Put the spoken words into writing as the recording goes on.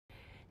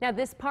Now,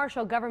 this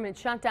partial government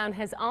shutdown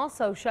has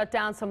also shut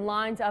down some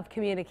lines of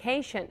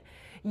communication.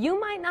 You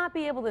might not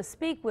be able to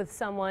speak with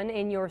someone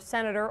in your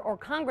senator or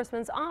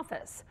congressman's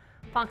office.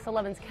 Fox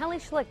 11's Kelly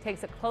Schlick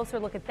takes a closer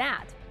look at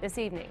that this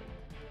evening.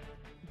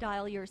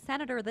 Dial your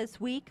senator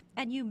this week,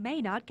 and you may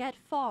not get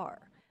far.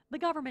 The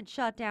government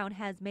shutdown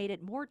has made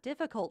it more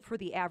difficult for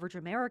the average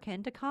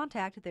American to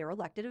contact their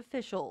elected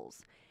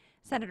officials.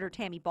 Senator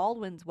Tammy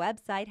Baldwin's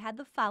website had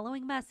the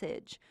following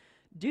message.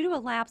 Due to a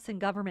lapse in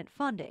government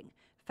funding,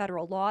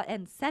 federal law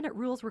and Senate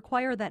rules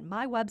require that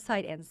my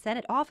website and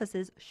Senate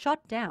offices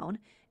shut down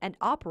and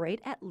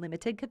operate at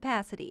limited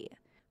capacity.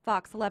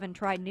 Fox 11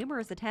 tried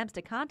numerous attempts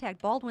to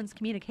contact Baldwin's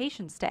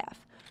communications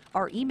staff.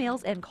 Our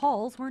emails and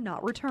calls were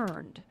not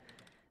returned.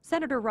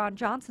 Senator Ron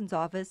Johnson's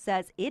office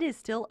says it is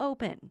still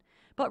open,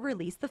 but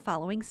released the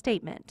following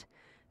statement.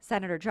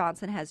 Senator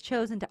Johnson has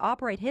chosen to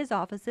operate his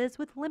offices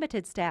with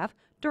limited staff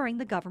during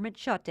the government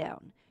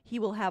shutdown. He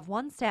will have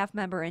one staff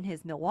member in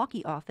his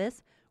Milwaukee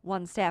office,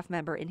 one staff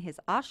member in his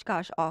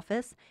Oshkosh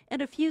office,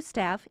 and a few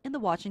staff in the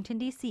Washington,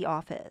 D.C.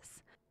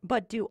 office.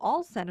 But do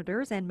all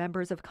senators and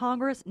members of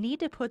Congress need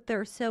to put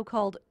their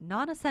so-called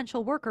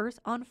non-essential workers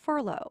on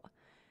furlough?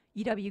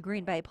 UW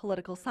Green Bay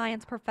political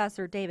science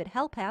professor David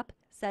Helpap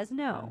says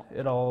no.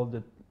 It all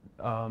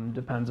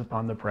depends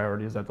upon the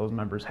priorities that those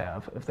members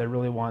have. If they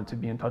really want to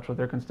be in touch with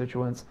their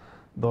constituents,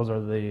 those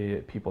are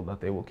the people that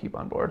they will keep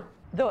on board.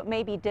 Though it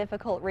may be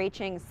difficult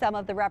reaching some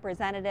of the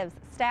representatives'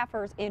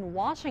 staffers in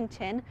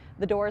Washington,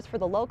 the doors for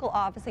the local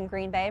office in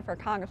Green Bay for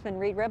Congressman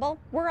Reed Ribble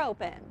were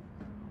open.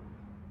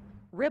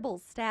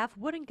 Ribble's staff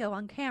wouldn't go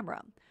on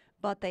camera,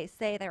 but they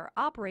say they're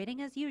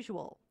operating as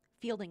usual,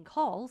 fielding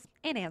calls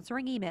and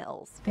answering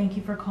emails. Thank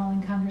you for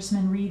calling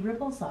Congressman Reed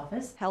Ribble's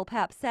office.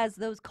 Helpap says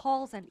those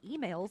calls and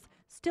emails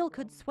still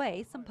could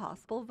sway some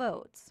possible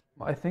votes.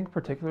 I think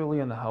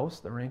particularly in the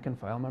House, the rank and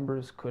file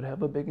members could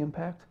have a big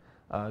impact,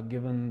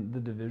 given the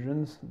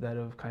divisions that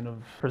have kind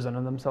of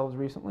presented themselves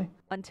recently.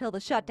 Until the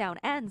shutdown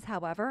ends,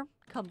 however,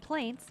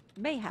 complaints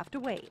may have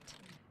to wait.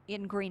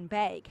 In Green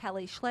Bay,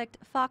 Kelly Schlicht,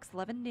 Fox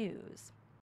 11 News.